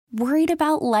Worried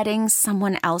about letting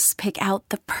someone else pick out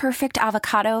the perfect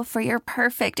avocado for your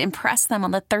perfect impress them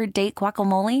on the third date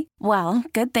guacamole? Well,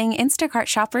 good thing Instacart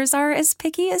shoppers are as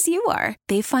picky as you are.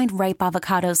 They find ripe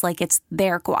avocados like it's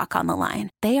their guac on the line.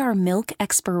 They are milk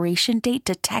expiration date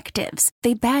detectives.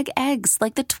 They bag eggs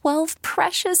like the 12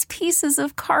 precious pieces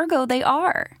of cargo they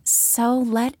are. So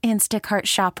let Instacart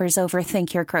shoppers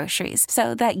overthink your groceries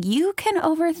so that you can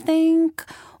overthink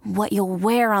what you'll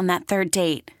wear on that third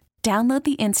date. Download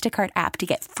the Instacart app to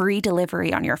get free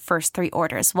delivery on your first 3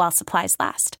 orders while supplies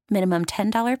last. Minimum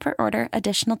 $10 per order.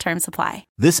 Additional terms apply.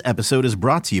 This episode is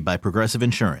brought to you by Progressive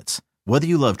Insurance. Whether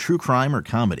you love true crime or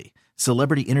comedy,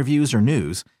 celebrity interviews or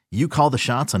news, you call the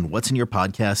shots on what's in your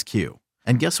podcast queue.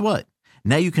 And guess what?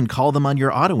 Now you can call them on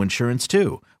your auto insurance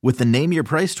too with the Name Your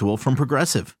Price tool from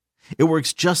Progressive. It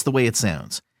works just the way it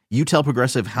sounds. You tell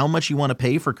Progressive how much you want to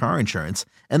pay for car insurance,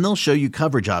 and they'll show you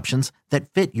coverage options that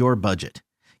fit your budget.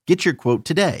 Get your quote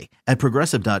today at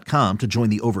Progressive.com to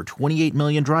join the over 28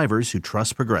 million drivers who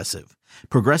trust Progressive.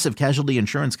 Progressive Casualty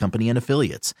Insurance Company and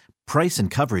Affiliates. Price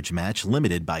and coverage match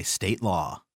limited by state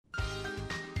law.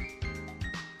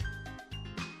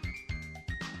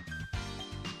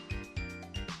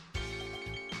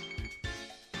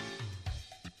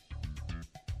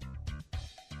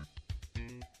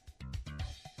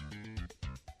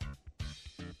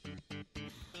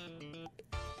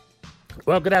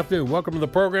 Well, good afternoon. Welcome to the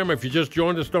program. If you just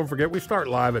joined us, don't forget we start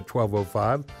live at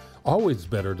 12:05. Always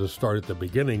better to start at the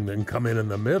beginning than come in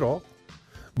the middle.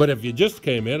 But if you just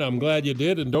came in, I'm glad you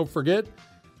did. And don't forget,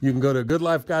 you can go to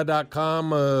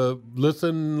goodlifeguy.com,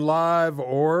 listen live,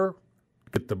 or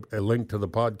get a link to the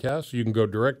podcast. You can go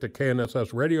direct to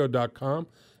knssradio.com,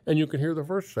 and you can hear the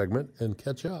first segment and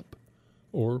catch up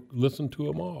or listen to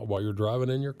them all while you're driving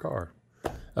in your car.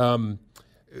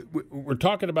 We're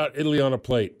talking about Italy on a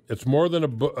Plate. It's more than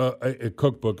a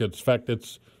cookbook. In fact,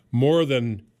 it's more of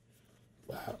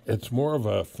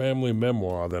a family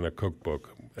memoir than a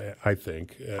cookbook, I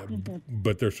think.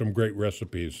 But there's some great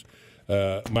recipes.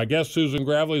 My guest, Susan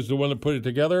Gravely, is the one that put it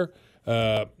together.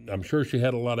 I'm sure she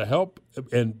had a lot of help,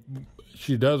 and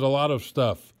she does a lot of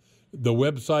stuff. The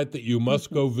website that you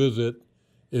must go visit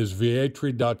is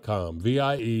vietri.com,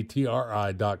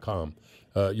 vietri.com.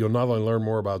 You'll not only learn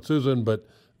more about Susan, but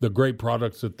the great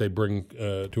products that they bring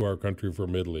to our country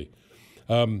from Italy.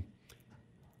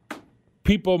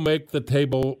 People make the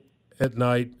table at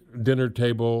night, dinner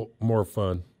table, more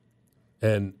fun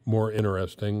and more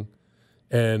interesting.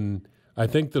 And I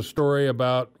think the story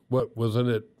about was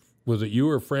it you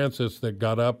or Francis that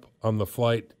got up on the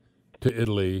flight to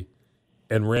Italy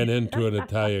and ran into an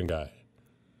Italian guy?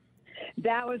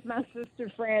 That was my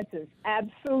sister Francis.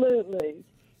 Absolutely.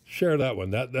 Share that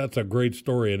one. That's a great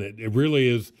story, and it really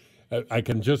is. I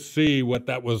can just see what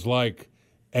that was like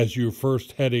as you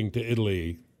first heading to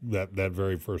Italy that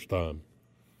very first time.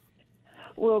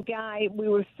 Well, Guy, we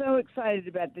were so excited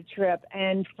about the trip,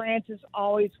 and Francis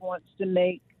always wants to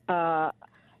make the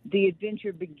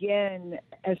adventure begin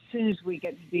as soon as we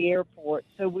get to the airport.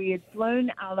 So we had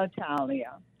flown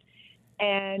Alitalia,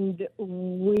 and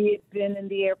we had been in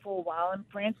the air for a while, and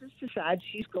Francis decides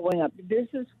she's going up to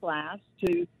business class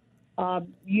to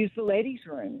use the ladies'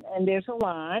 room. And there's a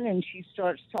line, and she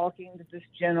starts talking to this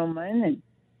gentleman,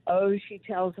 and she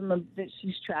tells him that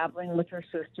she's traveling with her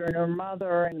sister and her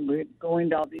mother, and we're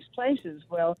going to all these places.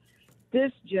 Well,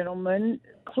 this gentleman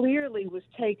clearly was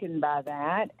taken by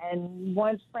that, and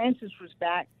once Francis was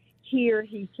back, here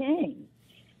he came.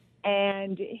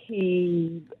 And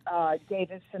he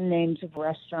gave us some names of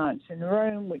restaurants in the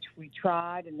room, which we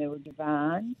tried, and they were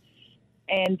divine.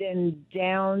 And then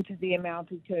down to the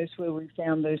Amalfi Coast where we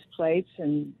found those plates,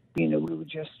 and, we were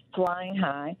just flying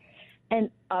high. And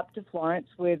up to Florence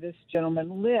where this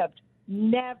gentleman lived,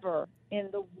 never in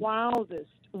the wildest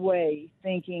way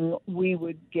thinking we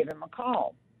would give him a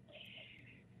call.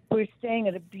 We're staying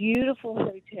at a beautiful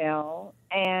hotel,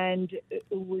 and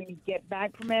we get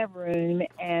back from our room,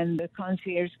 and the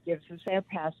concierge gives us our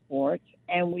passports,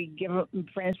 and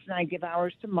Francis and I give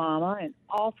ours to Mama, and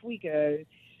off we go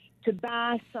to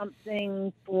buy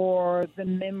something for the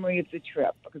memory of the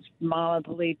trip, because Mama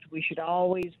believed we should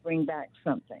always bring back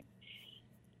something.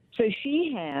 So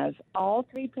she has all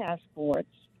 3 passports,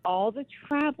 all the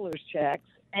traveler's checks,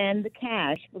 and the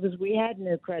cash, because we had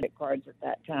no credit cards at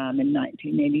that time in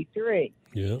 1983.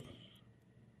 Yeah.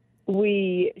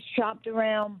 We shopped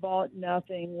around, bought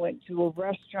nothing, went to a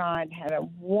restaurant, had a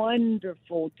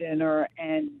wonderful dinner,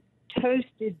 and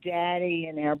toasted Daddy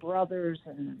and our brothers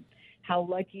and how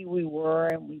lucky we were.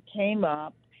 And we came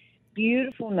up,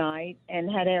 beautiful night,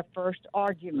 and had our first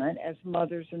argument, as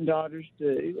mothers and daughters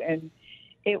do. And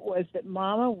it was that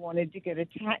Mama wanted to get a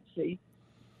taxi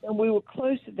and we were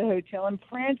close to the hotel, and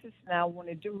Francis and I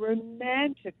wanted to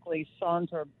romantically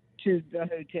saunter to the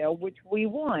hotel, which we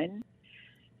won.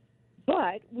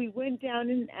 But we went down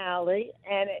an alley,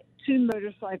 and two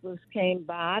motorcyclists came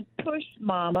by, pushed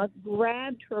Mama,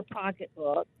 grabbed her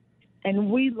pocketbook,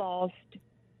 and we lost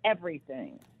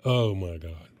everything. Oh, my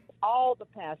God. All the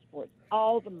passports,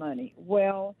 all the money.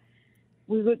 Well,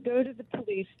 we would go to the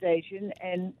police station,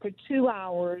 and for 2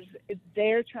 hours,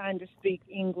 they're trying to speak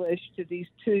English to these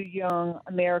two young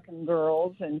American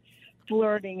girls and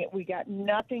flirting. We got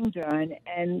nothing done,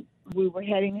 and we were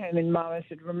heading home, and Mama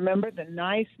said, remember the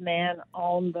nice man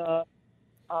on the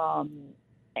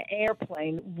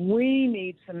airplane? We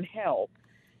need some help.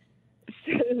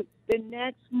 So the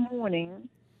next morning,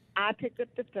 I picked up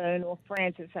the phone, or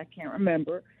Francis, I can't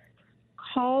remember,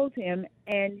 called him,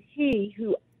 and he,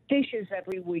 who fishes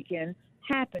every weekend,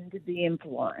 happened to be in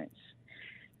Florence.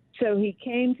 So he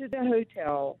came to the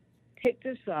hotel, picked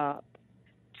us up,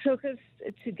 took us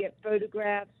to get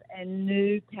photographs and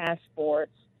new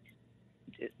passports.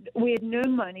 We had no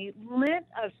money, lent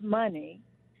us money,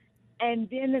 and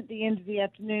then at the end of the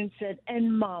afternoon said,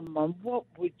 and Mama, what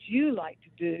would you like to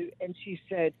do? And she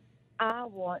said, I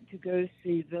want to go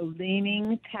see the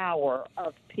Leaning Tower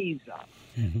of Pisa.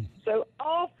 Mm-hmm. So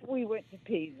off we went to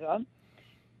Pisa,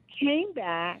 came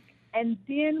back, and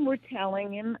then we're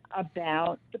telling him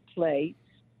about the plates.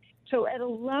 So at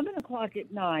 11 o'clock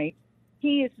at night,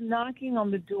 he is knocking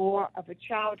on the door of a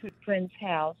childhood friend's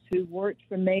house who worked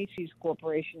for Macy's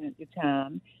Corporation at the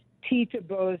time, Tita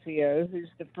Bozio, who's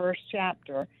the first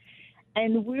chapter.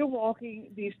 And we're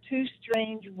walking, these two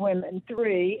strange women,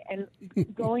 three, and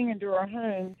going into our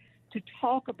home to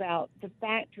talk about the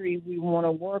factory we want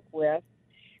to work with.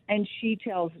 And she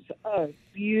tells us, oh,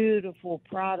 beautiful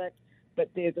product, but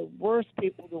they're the worst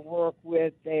people to work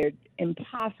with. They're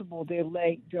impossible. They're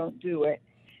late. Don't do it.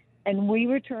 And we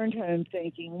returned home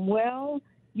thinking, well,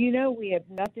 you know, we have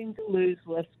nothing to lose.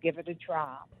 Let's give it a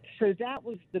try. So that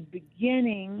was the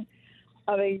beginning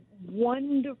of a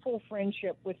wonderful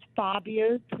friendship with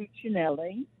Fabio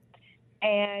Puccinelli.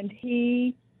 And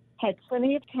he had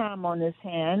plenty of time on his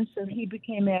hands, so he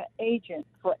became an agent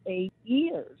for 8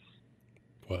 years.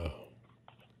 Wow.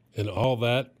 And all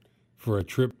that for a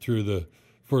trip through the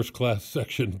first class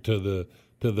section to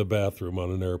the bathroom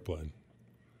on an airplane.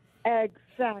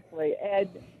 Exactly.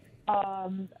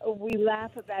 And we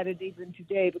laugh about it even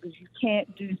today because you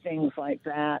can't do things like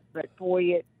that. But boy,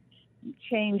 it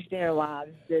changed their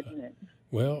lives, didn't it?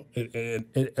 Well,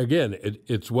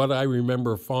 it's what I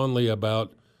remember fondly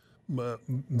about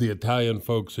the Italian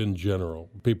folks in general,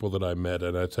 people that I met.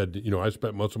 And I said, you know, I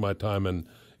spent most of my time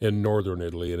in northern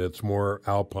Italy, and it's more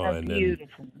alpine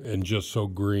and just so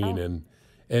green. Oh.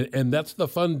 And that's the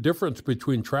fun difference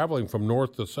between traveling from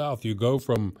north to south. You go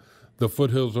from the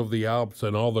foothills of the Alps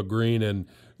and all the green and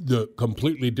the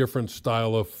completely different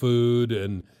style of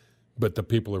food, but the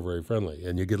people are very friendly.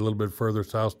 And you get a little bit further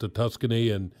south to Tuscany,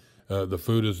 and the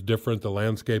food is different. The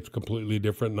landscape's completely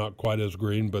different, not quite as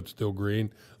green, but still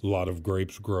green. A lot of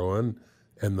grapes growing,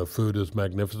 and the food is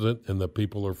magnificent, and the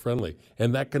people are friendly.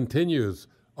 And that continues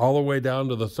all the way down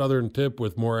to the southern tip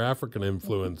with more African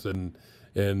influence. And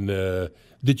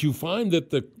did you find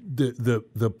that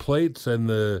the plates and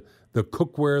the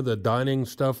cookware, the dining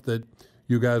stuff that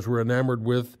you guys were enamored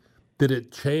with, did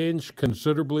it change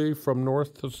considerably from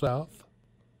north to south?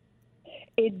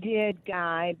 It did,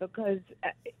 Guy, because,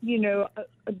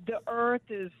 the earth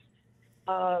is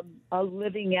a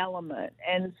living element.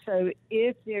 And so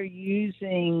if they're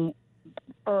using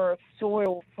earth,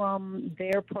 soil from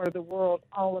their part of the world,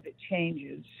 all of it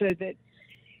changes. So that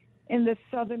in the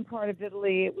southern part of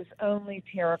Italy, it was only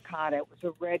terracotta. It was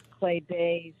a red clay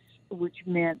base, which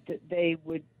meant that they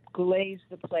would glaze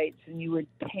the plates and you would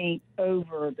paint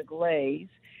over the glaze.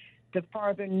 The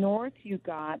farther north you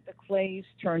got, the clays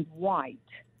turned white.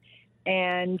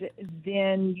 And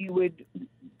then you would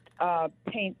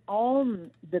paint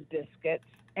on the biscuits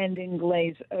and then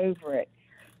glaze over it.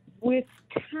 With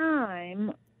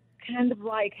time, kind of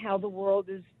like how the world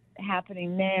is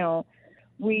happening now,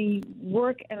 we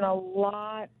work in a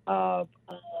lot of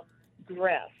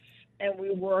dress, and we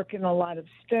work in a lot of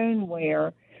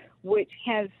stoneware, which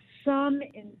has some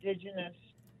indigenous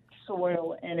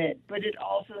soil in it, but it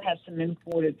also has some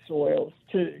imported soils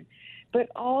too. But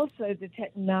also the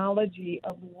technology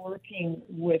of working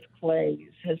with clays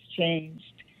has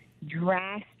changed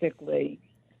drastically,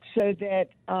 so that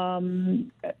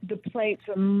the plates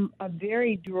are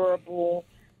very durable.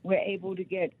 We're able to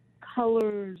get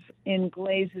colors in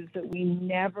glazes that we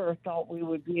never thought we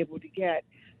would be able to get.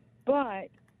 But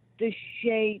the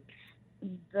shapes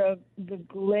the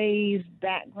glazed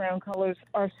background colors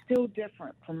are still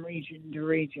different from region to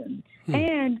region.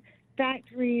 And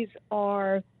factories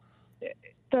are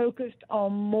focused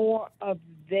on more of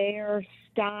their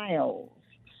styles.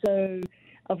 So,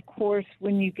 of course,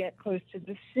 when you get close to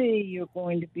the sea, you're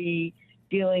going to be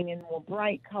dealing in more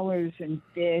bright colors and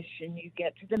fish, and you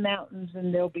get to the mountains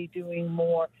and they'll be doing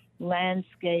more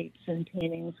landscapes and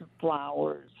paintings of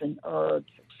flowers and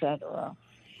herbs, etc.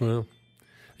 Well,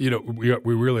 you know,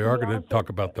 we really are going to talk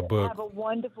about the book. We have a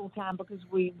wonderful time because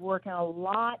we work a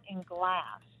lot in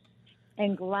glass.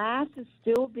 And glass is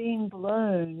still being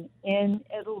blown in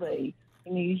Italy.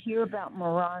 And you hear about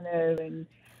Murano and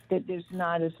that there's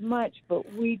not as much,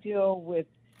 but we deal with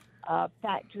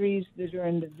factories that are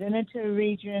in the Veneto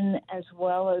region as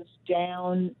well as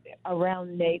down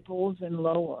around Naples and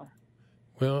lower.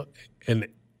 Well, and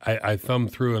I thumb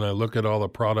through and I look at all the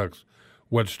products.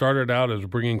 What started out as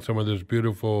bringing some of this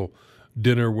beautiful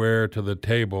dinnerware to the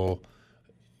table,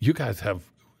 you guys have,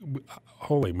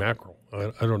 holy mackerel,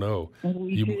 I don't know.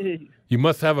 We do. You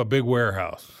must have a big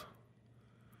warehouse.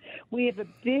 We have a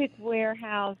big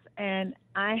warehouse, and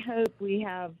I hope we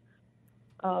have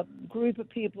a group of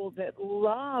people that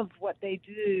love what they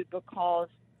do because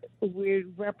we're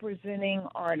representing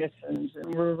artisans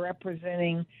and we're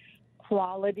representing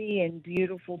quality and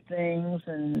beautiful things.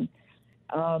 And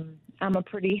I'm a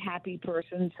pretty happy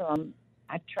person, so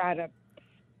I try to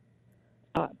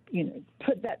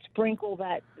sprinkle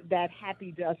that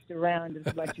happy dust around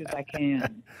as much as I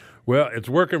can. Well, it's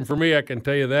working for me, I can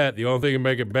tell you that. The only thing to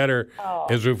make it better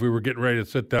is if we were getting ready to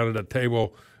sit down at a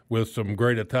table with some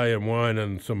great Italian wine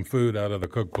and some food out of the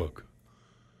cookbook.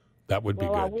 That would be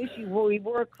good. Well, I wish we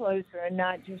were closer and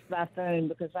not just by phone,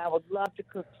 because I would love to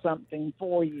cook something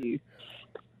for you.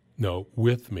 No,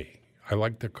 with me. I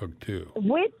like to cook too.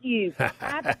 With you.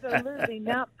 Absolutely.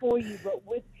 Not for you, but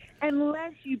with.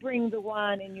 Unless you bring the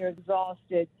wine and you're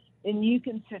exhausted, then you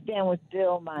can sit down with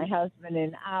Bill, my husband,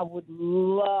 and I would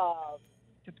love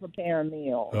to prepare a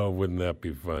meal. Oh, wouldn't that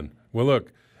be fun? Well,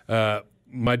 look,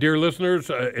 my dear listeners,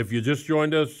 if you just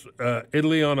joined us,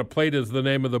 Italy on a Plate is the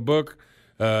name of the book.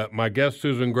 My guest,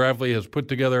 Susan Gravely, has put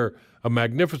together a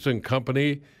magnificent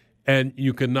company, and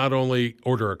you can not only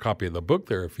order a copy of the book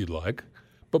there if you'd like,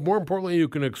 but more importantly, you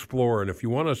can explore. And if you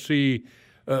want to see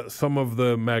some of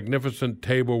the magnificent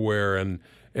tableware and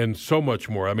so much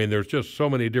more. I mean, there's just so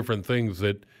many different things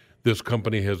that this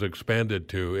company has expanded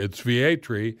to. It's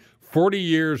Vietri, 40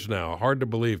 years now. Hard to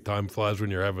believe. Time flies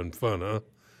when you're having fun, huh?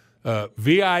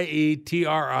 Vietri.com.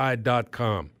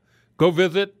 Go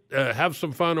visit, have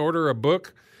some fun, order a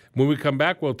book. When we come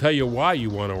back, we'll tell you why you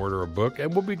want to order a book,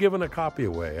 and we'll be giving a copy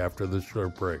away after this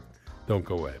short break. Don't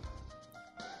go away.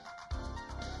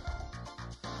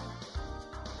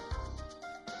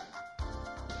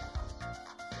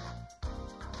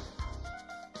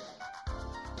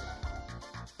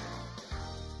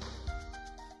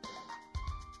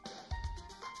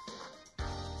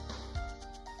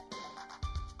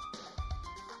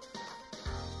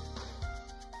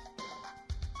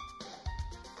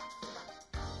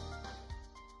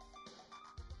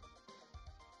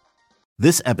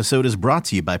 This episode is brought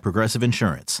to you by Progressive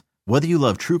Insurance. Whether you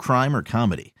love true crime or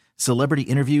comedy, celebrity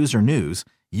interviews or news,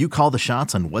 you call the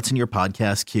shots on what's in your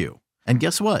podcast queue. And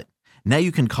guess what? Now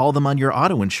you can call them on your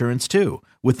auto insurance too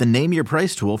with the Name Your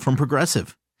Price tool from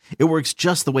Progressive. It works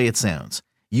just the way it sounds.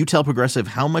 You tell Progressive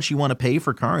how much you want to pay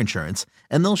for car insurance,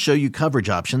 and they'll show you coverage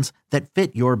options that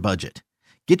fit your budget.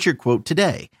 Get your quote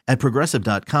today at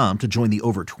Progressive.com to join the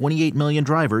over 28 million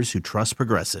drivers who trust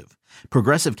Progressive.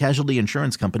 Progressive Casualty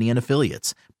Insurance Company and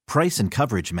Affiliates. Price and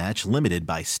coverage match limited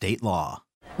by state law.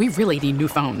 We really need new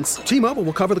phones. T-Mobile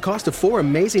will cover the cost of 4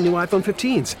 amazing new iPhone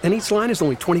 15s, and each line is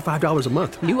only $25 a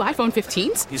month. New iPhone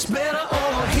 15s? It's better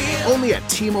over here. Only at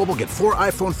T-Mobile, get 4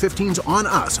 iPhone 15s on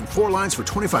us and 4 lines for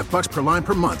 $25 per line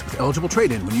per month with eligible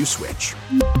trade-in when you switch.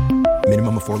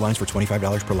 Minimum of 4 lines for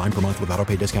 $25 per line per month with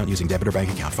autopay discount using debit or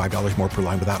bank account. $5 more per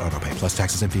line without autopay, plus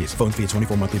taxes and fees. Phone fee at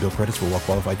 24 monthly bill credits for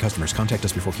well-qualified customers. Contact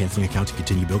us before canceling account to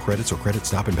continue bill credits or credit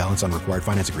stop and balance on required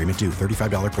finance agreement due.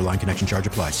 $35 per line connection charge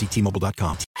applies. See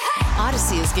T-Mobile.com.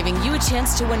 Odyssey is giving you a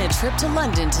chance to win a trip to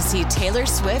London to see Taylor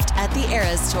Swift at the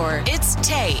Eras Tour. It's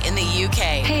Tay in the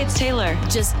UK. Hey, it's Taylor.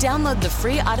 Just download the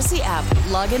free Odyssey app,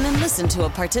 log in and listen to a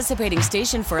participating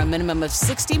station for a minimum of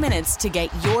 60 minutes to get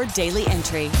your daily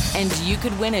entry. And you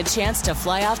could win a chance to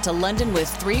fly off to London with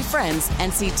 3 friends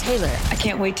and see Taylor. I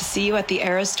can't wait to see you at the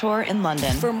Eras Tour in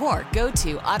London. For more, go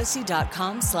to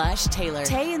odyssey.com/Taylor.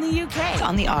 Tay in the UK. It's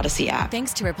on the Odyssey app.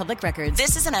 Thanks to Republic Records.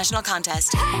 This is a national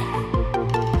contest.